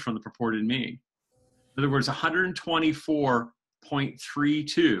away from the purported mean. In other words,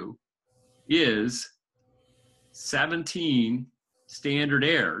 124.32 is 17 standard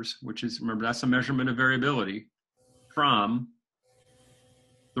errors, which is, remember, that's a measurement of variability, from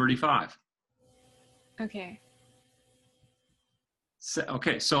 35. Okay.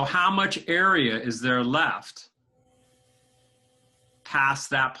 So how much area is there left past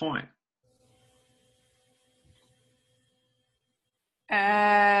that point?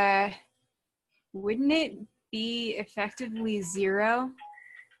 Wouldn't it be effectively 0?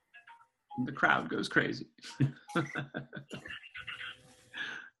 The crowd goes crazy.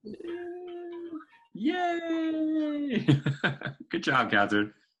 Yay! Good job,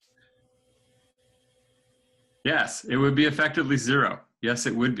 Catherine. Yes, it would be effectively 0. Yes,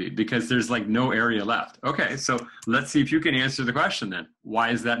 it would be, because there's like no area left. Okay, so let's see if you can answer the question then. Why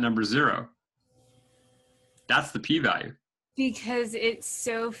is that number 0? That's the p-value. Because it's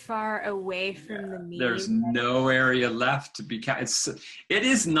so far away from the mean. There's no area left to be it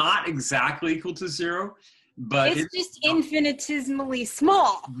is not exactly equal to 0, but it's just infinitesimally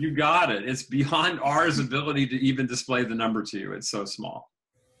small. You got it. It's beyond R's ability to even display the number to you. It's so small.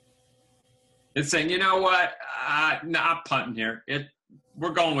 It's saying, you know what? No, I'm punting here.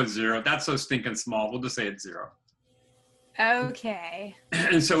 We're going with 0. That's so stinking small. We'll just say it's 0. Okay.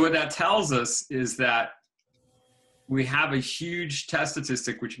 And so what that tells us is that we have a huge test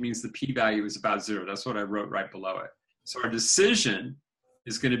statistic, which means the p-value is about 0. That's what I wrote right below it. So our decision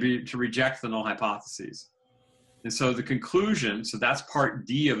is going to be to reject the null hypotheses. And so the conclusion, so that's part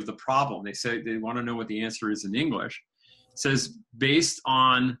D of the problem. They say they want to know what the answer is in English. It says, based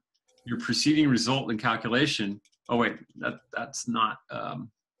on your preceding result in calculation, oh wait, that's not, I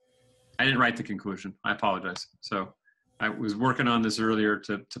didn't write the conclusion. I apologize. So I was working on this earlier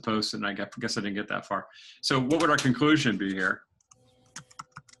to post, and I guess I didn't get that far. So what would our conclusion be here?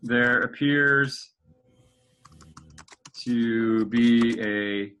 There appears to be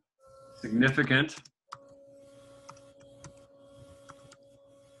a significant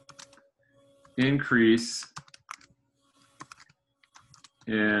increase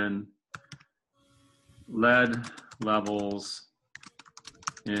in lead levels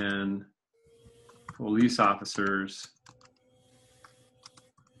in police officers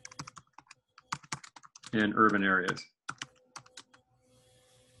in urban areas.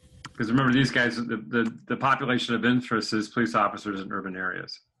 Because remember, these guys, the population of interest is police officers in urban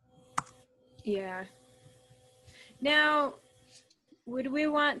areas. Yeah. Now, would we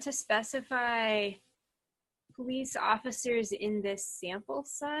want to specify police officers in this sample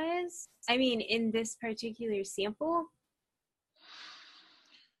size? I mean, in this particular sample?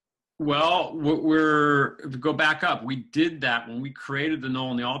 Well, if we go back up, we did that when we created the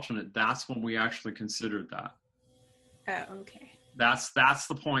null and the alternate. That's when we actually considered that. Oh, okay. That's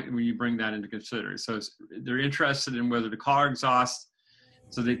the point when you bring that into consideration. So they're interested in whether to car exhaust.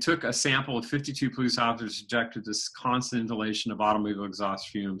 So they took a sample of 52 police officers subjected to this constant inhalation of automobile exhaust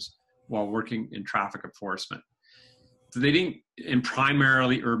fumes while working in traffic enforcement. So they didn't, in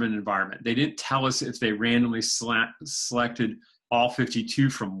primarily urban environment, they didn't tell us if they randomly selected all 52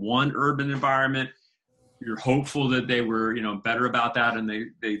 from one urban environment. You're hopeful that they were, better about that, and they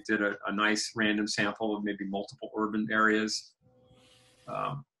did a nice random sample of maybe multiple urban areas.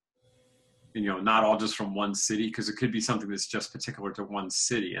 Not all just from one city, because it could be something that's just particular to one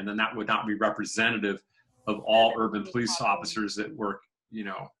city, and then that would not be representative of all urban police officers that work,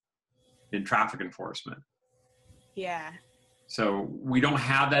 in traffic enforcement. Yeah. So we don't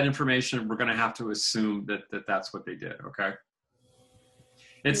have that information. We're going to have to assume that that's what they did. Okay.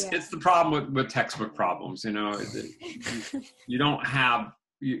 It's the problem with textbook problems. You don't have,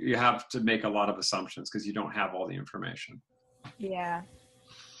 you have to make a lot of assumptions because you don't have all the information. Yeah.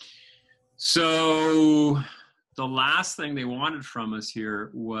 So the last thing they wanted from us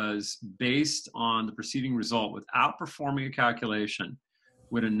here was, based on the preceding result, without performing a calculation,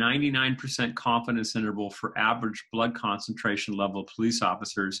 would a 99% confidence interval for average blood concentration level of police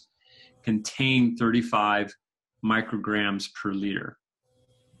officers contain 35 micrograms per liter?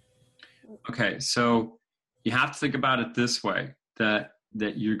 Okay, so you have to think about it this way, that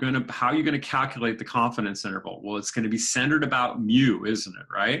you're going to, how you're going to calculate the confidence interval. Well, it's going to be centered about mu, isn't it,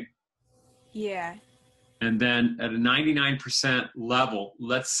 right? Yeah. And then at a 99% level,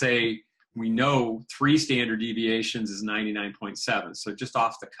 let's say we know 3 standard deviations is 99.7. So just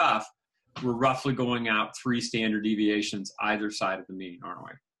off the cuff, we're roughly going out 3 standard deviations either side of the mean, aren't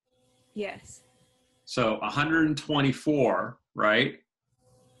we? Yes. So 124, right?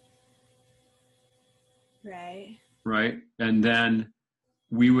 Right. Right. And then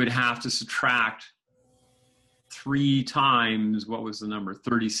we would have to subtract 3 times, what was the number?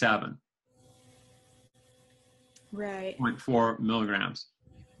 37. Right. 0.4 milligrams.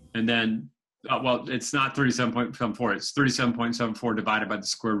 And then, well, it's not 37.74, it's 37.74 divided by the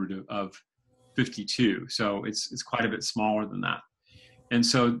square root of 52. So it's quite a bit smaller than that. And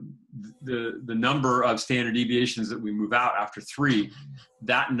so the number of standard deviations that we move out after 3,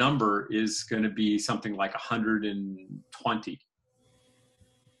 that number is going to be something like 120.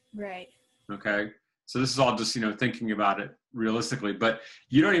 Right. Okay. So this is all just, thinking about it realistically, but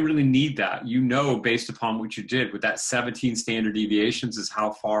you don't even really need that. Based upon what you did with that 17 standard deviations is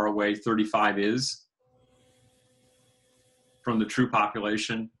how far away 35 is from the true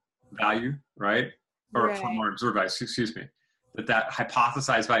population value, right? Or Right. from our observed value, excuse me. That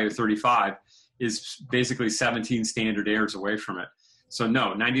hypothesized value of 35 is basically 17 standard errors away from it. So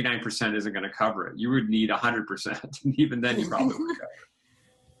no, 99% isn't going to cover it. You would need 100%. And even then you probably would cover it.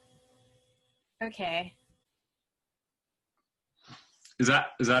 Okay. Is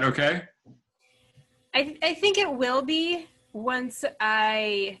that okay? I think it will be once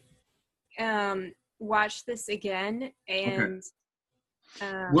I watch this again and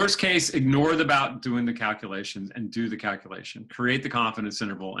Worst case, ignore about doing the calculations and do the calculation. Create the confidence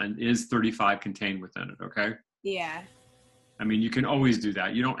interval, and is 35 contained within it, okay? Yeah. I mean, you can always do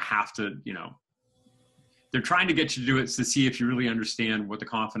that. You don't have to, they're trying to get you to do it to see if you really understand what the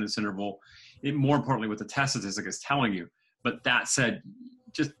confidence interval, more importantly, what the test statistic is telling you. But that said,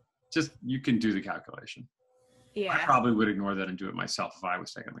 just you can do the calculation. Yeah. I probably would ignore that and do it myself if I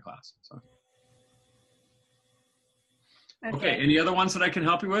was taking the class. So. Okay. Any other ones that I can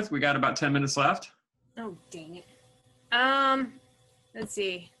help you with? We got about 10 minutes left. Oh, dang it. Let's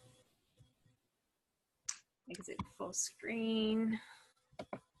see. Exit full screen.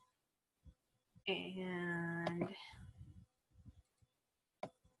 And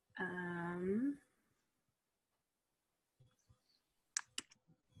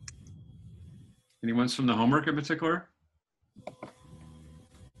any ones from the homework in particular?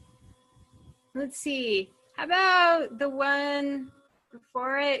 Let's see. How about the one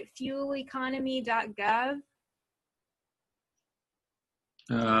before it, fueleconomy.gov?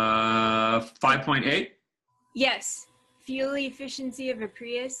 5.8? Yes. Fuel efficiency of a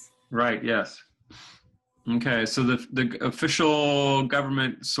Prius. Right, yes. Okay, so the official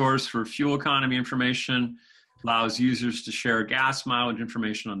government source for fuel economy information allows users to share gas mileage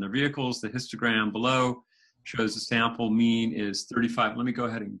information on their vehicles. The histogram below shows the sample mean is 35. Let me go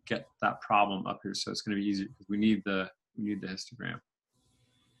ahead and get that problem up here so it's going to be easier because we need the histogram.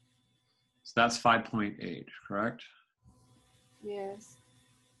 So that's 5.8, correct? Yes.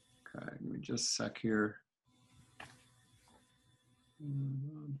 Okay, give me just a sec here.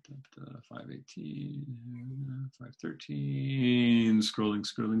 518, 513, scrolling.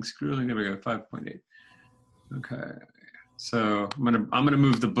 There we go, 5.8. Okay, so I'm gonna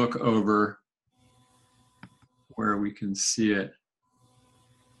move the book over where we can see it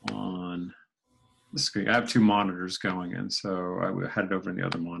on the screen. I have 2 monitors going, and so I would head it over in the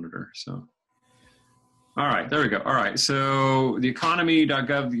other monitor. So, all right, there we go. All right, so the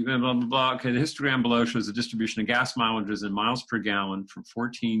economy.gov, blah, blah, blah. Okay, the histogram below shows the distribution of gas mileages in miles per gallon from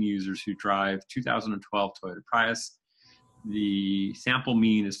 14 users who drive 2012 Toyota Prius. The sample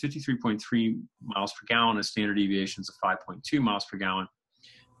mean is 53.3 miles per gallon, and standard deviations of 5.2 miles per gallon.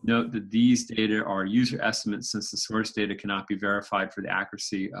 Note that these data are user estimates, since the source data cannot be verified for the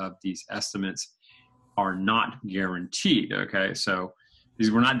accuracy of these estimates are not guaranteed, okay? So these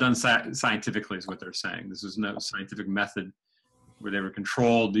were not done scientifically is what they're saying. This was no scientific method where they were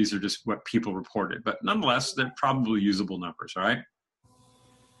controlled. These are just what people reported. But nonetheless, they're probably usable numbers, all right?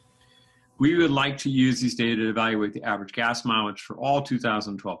 We would like to use these data to evaluate the average gas mileage for all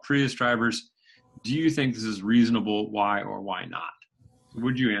 2012 Prius drivers. Do you think this is reasonable? Why or why not?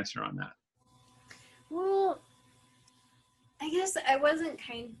 Would you answer on that? I guess I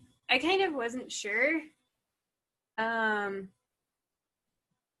kind of wasn't sure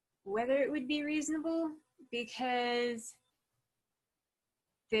whether it would be reasonable, because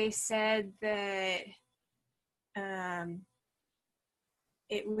they said that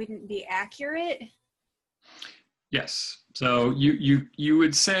it wouldn't be accurate. Yes. So you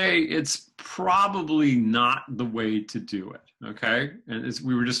would say it's probably not the way to do it. Okay. And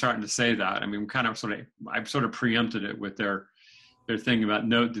we were just starting to say that. I mean, I sort of preempted it with their thing about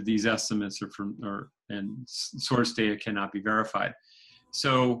note that these estimates are and source data cannot be verified.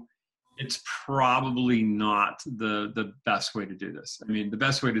 So it's probably not the best way to do this. I mean, the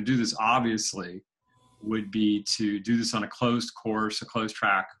best way to do this obviously would be to do this on a closed course, a closed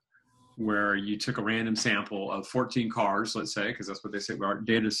track, where you took a random sample of 14 cars, let's say, because that's what they say, our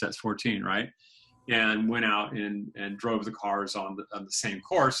data set's 14, right? And went out and drove the cars on the same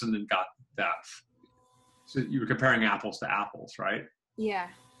course and then got that. So you were comparing apples to apples, right? Yeah.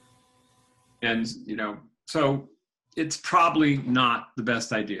 And, so it's probably not the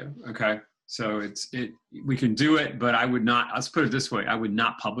best idea, okay? So we can do it, but I would not, let's put it this way, I would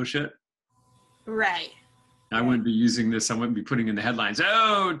not publish it. Right. I wouldn't be using this. I wouldn't be putting in the headlines,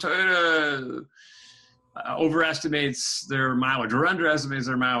 oh, Toyota overestimates their mileage or underestimates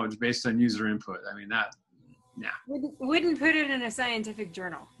their mileage based on user input. I mean, Wouldn't put it in a scientific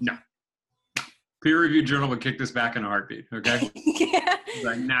journal. No. Peer-reviewed journal would kick this back in a heartbeat, okay? Yeah.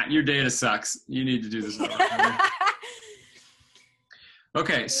 Like, nah, your data sucks. You need to do this over.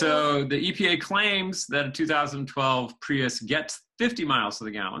 Okay, so the EPA claims that a 2012 Prius gets 50 miles to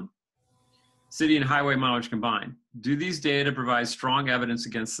the gallon, city and highway mileage combined. Do these data provide strong evidence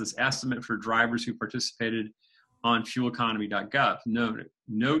against this estimate for drivers who participated on fueleconomy.gov?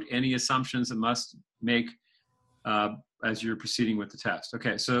 Note any assumptions that must make as you're proceeding with the test.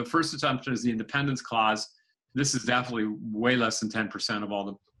 Okay, so first assumption is the independence clause. This is definitely way less than 10% of all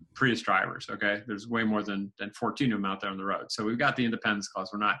the Prius drivers, okay? There's way more than 14 of them out there on the road. So we've got the independence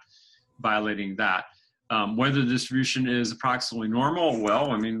clause. We're not violating that. Whether the distribution is approximately normal,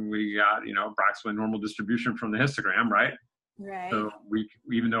 well, I mean, we got, approximately normal distribution from the histogram, right? Right. So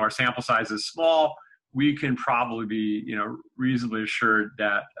even though our sample size is small, we can probably be, reasonably assured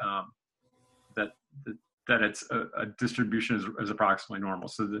that that it's a distribution is approximately normal.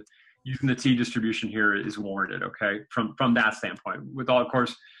 So using the T distribution here is warranted, okay, from that standpoint. With all, of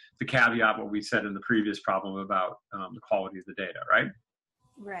course, the caveat what we said in the previous problem about the quality of the data, right?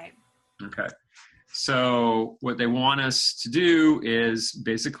 Right. Okay. So what they want us to do is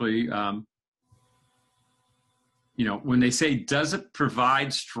basically, when they say, does it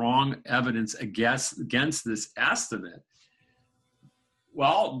provide strong evidence against this estimate?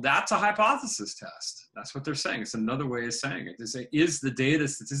 Well, that's a hypothesis test. That's what they're saying. It's another way of saying it. They say, is the data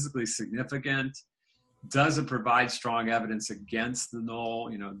statistically significant? Does it provide strong evidence against the null?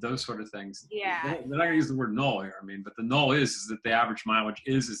 Those sort of things. Yeah. They're not going to use the word null here. I mean, but the null is that the average mileage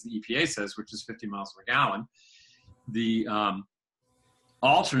is, as the EPA says, which is 50 miles per gallon. The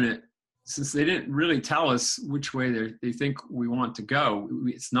alternate, since they didn't really tell us which way they think we want to go,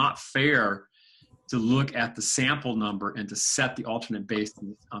 it's not fair to look at the sample number and to set the alternate based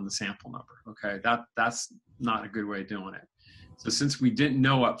on the sample number. Okay, that's not a good way of doing it. So since we didn't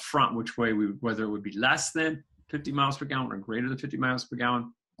know up front which way whether it would be less than 50 miles per gallon or greater than 50 miles per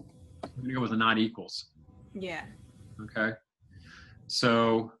gallon, we're gonna go with a not equals. Yeah. Okay.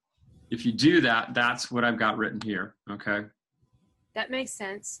 So if you do that, that's what I've got written here. Okay. That makes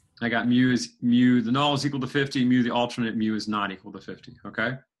sense. I got mu, the null is equal to 50, mu, the alternate mu is not equal to 50.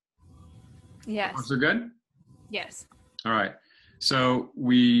 Okay. Yes. So good? Yes. All right. So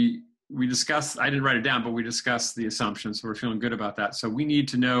we discussed, I didn't write it down, but we discussed the assumptions. So we're feeling good about that. So we need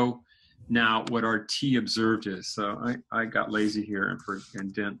to know now what our T observed is. So I got lazy here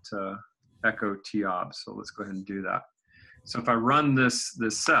and didn't echo T ob. So let's go ahead and do that. So if I run this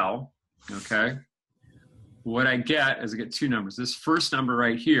cell, okay, what I get is I get two numbers. This first number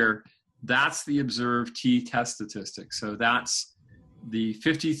right here, that's the observed T test statistic. So that's the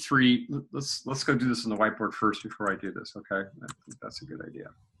 53, let's go do this on the whiteboard first before I do this, okay? I think that's a good idea.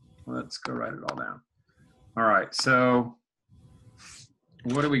 Let's go write it all down. All right, so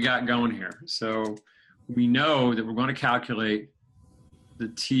what do we got going here? So we know that we're going to calculate the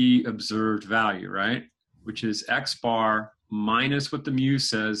T observed value, right? Which is X bar minus what the mu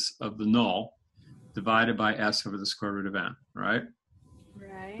says of the null divided by S over the square root of N, right?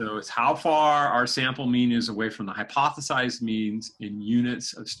 Right. So it's how far our sample mean is away from the hypothesized means in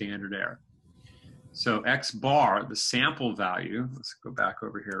units of standard error. So X bar, the sample value, let's go back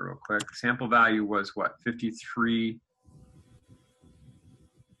over here real quick. Sample value was what?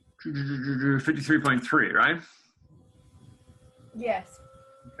 53.3, right? Yes.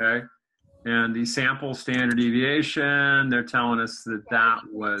 Okay. And the sample standard deviation, they're telling us that that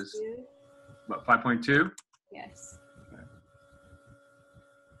was, what, 5.2? Yes.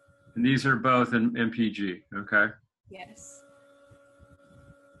 And these are both in MPG, okay? Yes.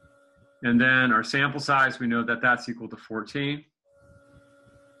 And then our sample size, we know that that's equal to 14.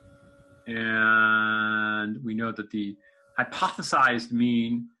 And we know that the hypothesized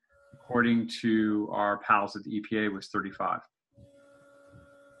mean, according to our pals at the EPA, was 35.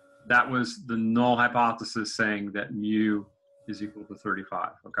 That was the null hypothesis saying that mu is equal to 35,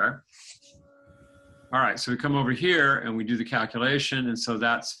 okay? All right, so we come over here and we do the calculation, and so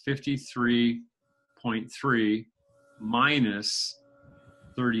that's 53.3 minus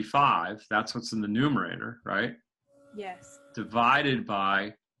 35, that's what's in the numerator, right? Yes. Divided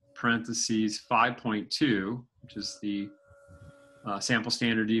by parentheses 5.2, which is the sample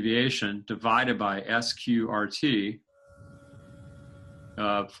standard deviation, divided by SQRT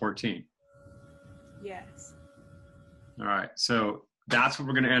of 14. Yes. All right, so that's what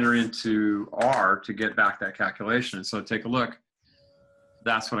we're going to enter into R to get back that calculation. So take a look.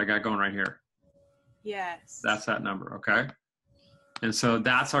 That's what I got going right here. Yes. That's that number, okay? And so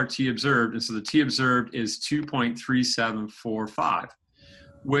that's our T observed. And so the T observed is 2.3745,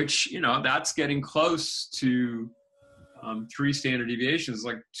 which, you know, that's getting close to 3 standard deviations,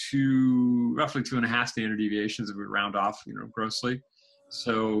 like roughly 2.5 standard deviations if we round off, you know, grossly.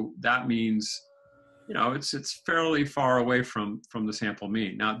 So that means, you know, it's fairly far away from the sample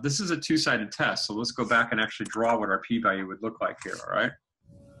mean. Now, this is a two-sided test, so let's go back and actually draw what our p-value would look like here, all right?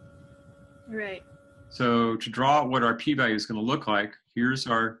 Right. So to draw what our p-value is going to look like, here's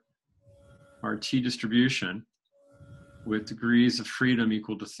our t distribution with degrees of freedom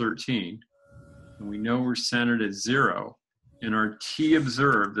equal to 13. And we know we're centered at 0. And our t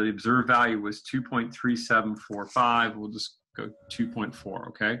observed, the observed value was 2.3745. We'll just go 2.4,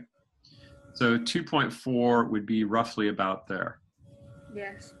 okay? So 2.4 would be roughly about there.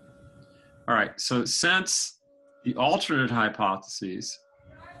 Yes. All right, so since the alternate hypotheses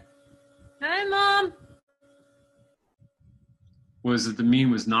Hi, Mom. was that the mean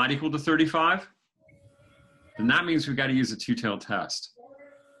was not equal to 35, then that means we've got to use a two-tailed test.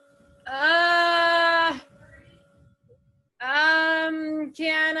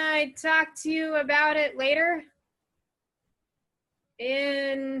 Can I talk to you about it later?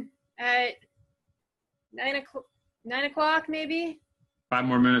 At 9 o'clock, maybe? 5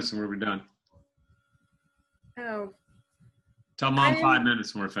 more minutes and we'll be done. Oh. Tell Mom 5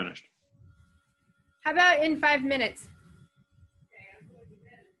 minutes and we're finished. How about in 5 minutes?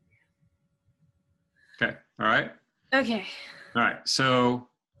 Okay, all right? Okay. All right, so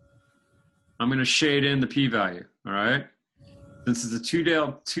I'm going to shade in the p-value, all right? Since it's a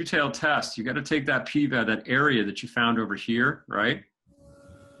two-tailed test, you got to take that p-value, that area that you found over here, right?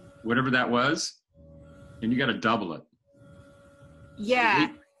 Whatever that was, and you got to double it. Yeah.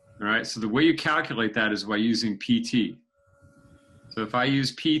 All right, so the way you calculate that is by using PT. So if I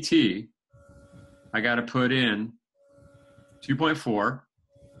use PT, I got to put in 2.4,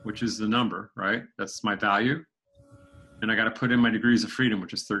 which is the number, right? That's my value. And I got to put in my degrees of freedom,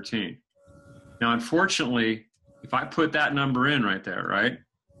 which is 13. Now, unfortunately, if I put that number in right there, right,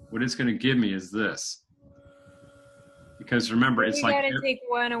 what it's going to give me is this. Because remember, it's like you got to take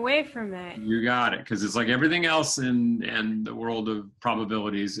one away from it. You got it, because it's like everything else in the world of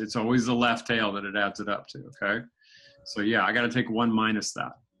probabilities. It's always the left tail that it adds it up to. Okay, so yeah, I got to take 1 minus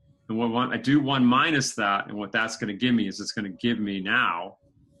that, and I do 1 minus that, and what that's going to give me is it's going to give me now.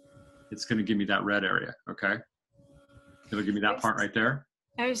 It's going to give me that red area. Okay, it'll give me that part right there.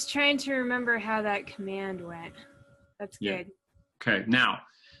 I was trying to remember how that command went. That's good. Yeah. Okay, now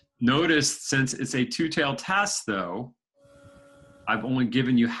notice since it's a two-tailed test, though, I've only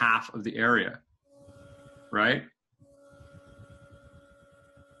given you half of the area, right?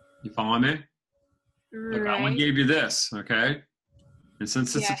 You follow me? Right. Look, I only gave you this, okay? And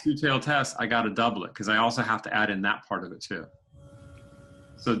since it's a two-tailed test, I got to double it because I also have to add in that part of it too.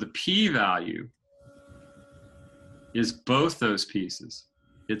 So the p-value is both those pieces.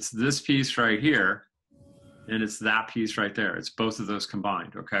 It's this piece right here, and it's that piece right there. It's both of those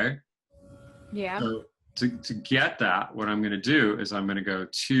combined, okay? Yeah. So to get that, what I'm going to do is I'm going to go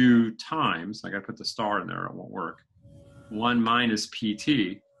 2 times, I got to put the star in there, it won't work, 1 minus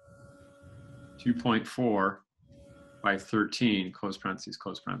PT, 2.4 by 13, close parentheses,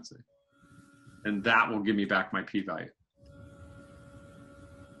 close parentheses. And that will give me back my p-value.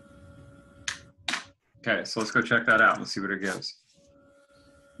 Okay, so let's go check that out and see what it gives.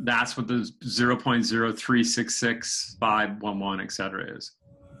 That's what the 0.0366511, et cetera, is.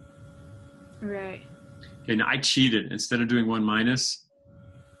 Right. Okay, now I cheated. Instead of doing 1 minus,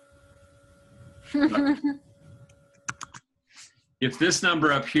 if this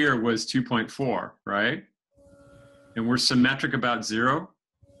number up here was 2.4, right? And we're symmetric about 0,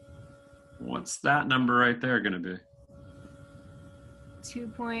 what's that number right there going to be?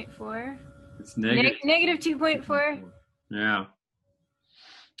 2.4. It's negative. Negative 2.4. Yeah.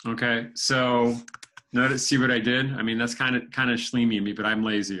 Okay, so notice, see what I did? I mean, that's kind of schleamy of me, but I'm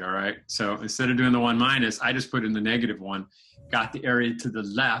lazy, all right? So instead of doing the 1 minus, I just put in the -1, got the area to the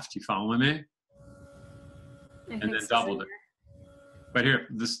left, you following me? And then doubled it. But here,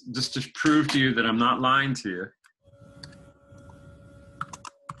 this just to prove to you that I'm not lying to you.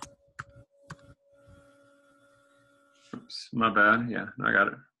 Oops, my bad. Yeah, I got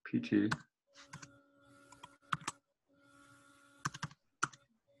it. PT.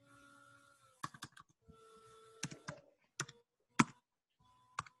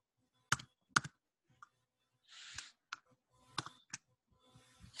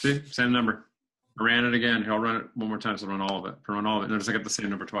 See, same number. I ran it again. Here, I'll run it one more time, so I'll run all of it. Run all of it. Notice I got the same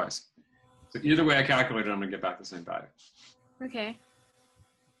number twice. So either way I calculate it, I'm going to get back the same value. Okay.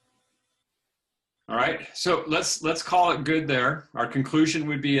 All right. So let's call it good there. Our conclusion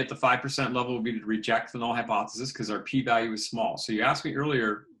would be at the 5% level would be to reject the null hypothesis because our p-value is small. So you asked me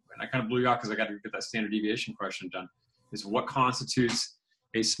earlier, and I kind of blew you out because I got to get that standard deviation question done, is what constitutes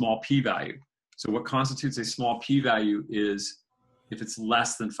a small p-value? So what constitutes a small p-value is if it's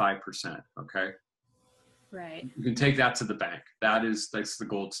less than 5%, okay? Right. You can take that to the bank. That's the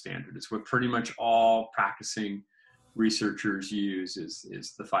gold standard. It's what pretty much all practicing researchers use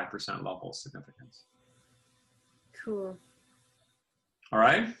is the 5% level of significance. Cool. All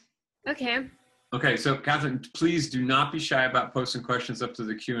right? Okay. Okay, so Catherine, please do not be shy about posting questions up to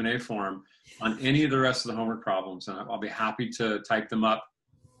the Q&A forum on any of the rest of the homework problems, and I'll be happy to type them up.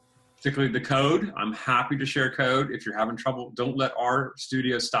 Particularly the code, I'm happy to share code. If you're having trouble, don't let R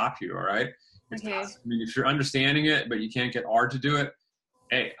Studio stop you, all right? Okay. I mean, if you're understanding it, but you can't get R to do it,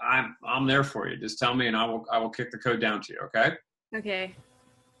 hey, I'm there for you. Just tell me and I will kick the code down to you, okay? Okay.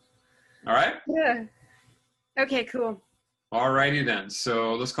 All right? Yeah. Okay, cool. All righty then.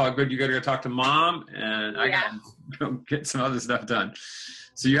 So let's call it good. You got to go talk to Mom, and I got to go get some other stuff done.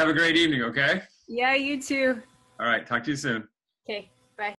 So you have a great evening, okay? Yeah, you too. All right. Talk to you soon. Okay.